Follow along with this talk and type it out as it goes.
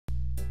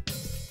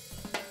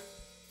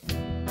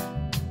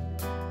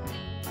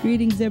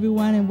Greetings,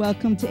 everyone, and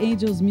welcome to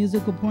Angel's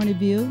Musical Point of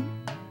View.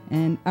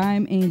 And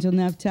I'm Angel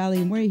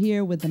Naphtalie, and we're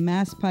here with the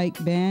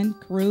Masspyke Band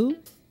crew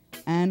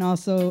and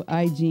also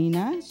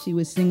IGina. She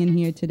was singing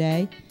here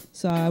today.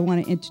 So I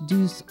want to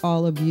introduce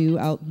all of you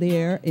out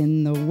there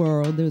in the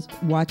world who's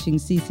watching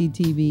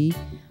CCTV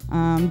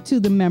to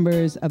the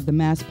members of the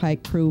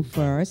Masspyke crew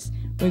first.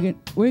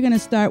 We're going to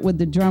start with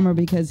the drummer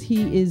because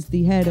he is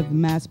the head of the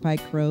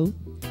Masspyke crew.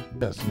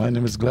 Yes, my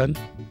name is Glenn.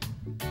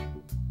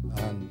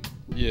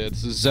 Yeah,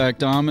 this is Zach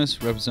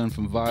Thomas, representing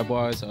from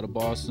Vibe-Wise out of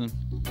Boston.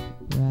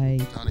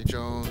 Right. Donnie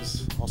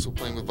Jones, also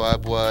playing with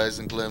Vibe-Wise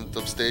and Glenn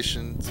Dub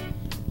Stations.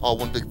 All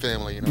one big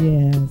family, you know?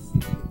 Yes.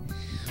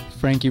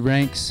 Frankie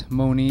Ranks,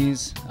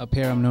 Moniz. Up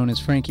here I'm known as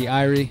Frankie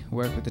Irie.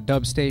 Work with the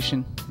Dub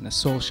Station and the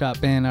Soul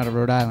Shop Band out of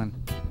Rhode Island.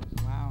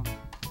 Wow.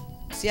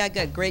 See, I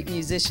got great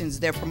musicians.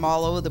 They're from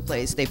all over the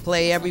place. They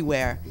play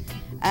everywhere.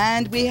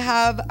 And we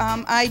have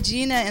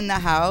IGina in the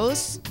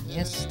house.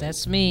 Yes,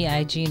 that's me,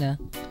 IGina.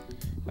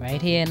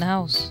 Right here in the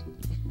house.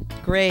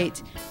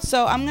 Great.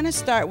 So I'm going to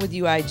start with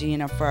you,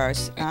 IGina,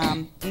 first.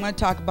 I'm going to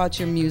talk about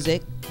your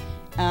music.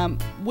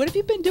 What have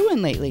you been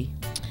doing lately?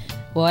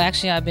 Well,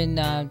 actually, I've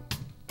been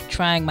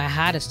trying my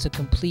hardest to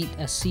complete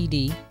a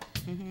CD,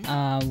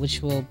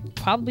 which will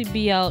probably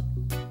be out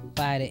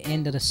by the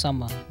end of the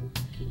summer.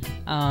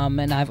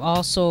 And I've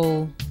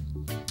also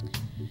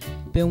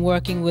been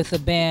working with a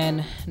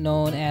band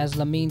known as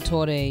Lamine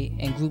Touré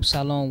and Group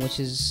Salon, which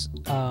is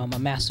a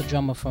master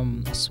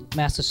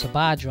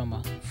Sabah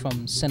drummer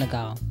from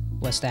Senegal,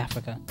 West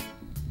Africa.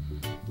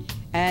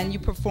 And you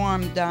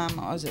performed,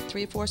 was it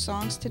 3 or 4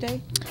 songs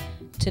today?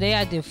 Today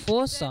I did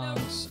 4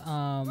 songs.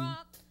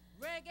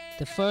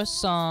 The first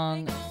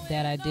song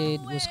that I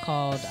did was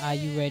called Are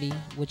You Ready,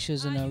 which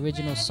is an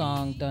original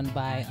song done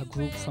by a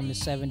group from the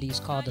 70s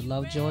called the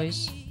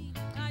Lovejoys.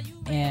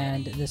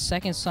 And the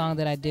second song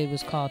that I did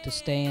was called To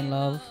Stay in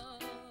Love,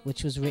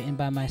 which was written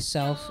by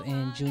myself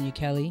and Junior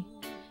Kelly.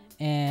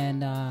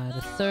 And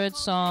the third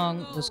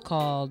song was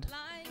called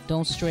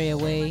Don't Stray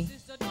Away,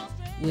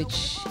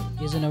 which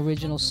is an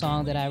original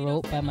song that I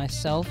wrote by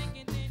myself.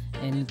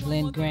 And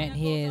Glenn Grant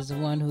here is the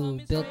one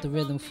who built the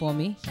rhythm for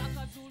me.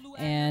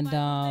 And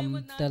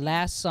the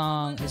last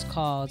song is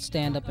called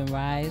Stand Up and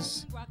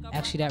Rise.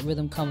 Actually, that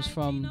rhythm comes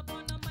from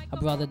a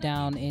brother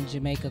down in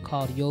Jamaica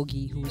called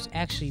Yogi, who's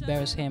actually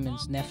Beres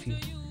Hammond's nephew.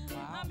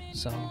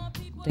 So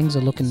things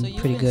are looking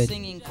pretty good. So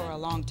you've been singing for a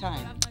long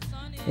time.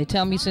 They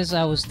tell me since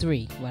I was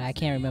 3, but I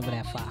can't remember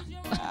that far.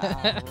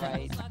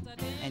 Right.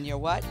 And you're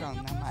what?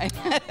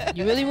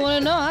 You really want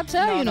to know? I'll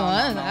tell you.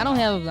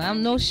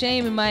 I'm no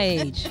shame in my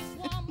age.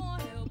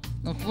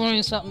 I'm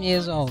 40-something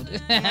years old.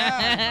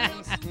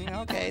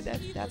 Okay,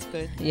 that's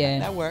good. Yeah.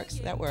 That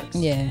works.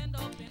 Yeah.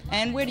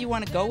 And where do you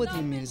want to go with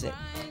your music?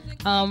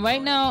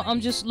 Right now,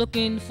 I'm just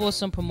looking for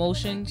some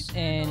promotions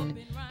and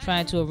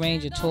trying to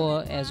arrange a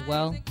tour as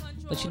well.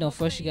 But,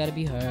 first you got to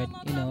be heard,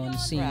 and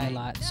seen a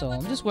lot. So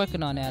I'm just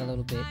working on that a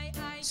little bit.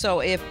 So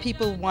if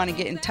people want to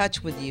get in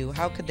touch with you,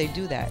 how could they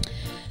do that?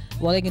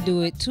 Well, they can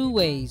do it 2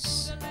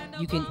 ways.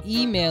 You can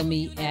email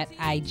me at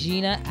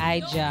IGina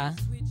IJah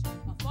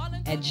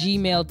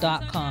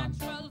 @gmail.com.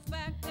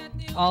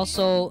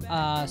 Also,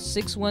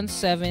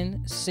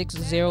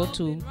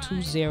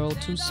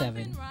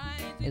 617-602-2027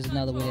 is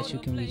another way that you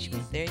can reach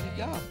me. There you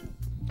go.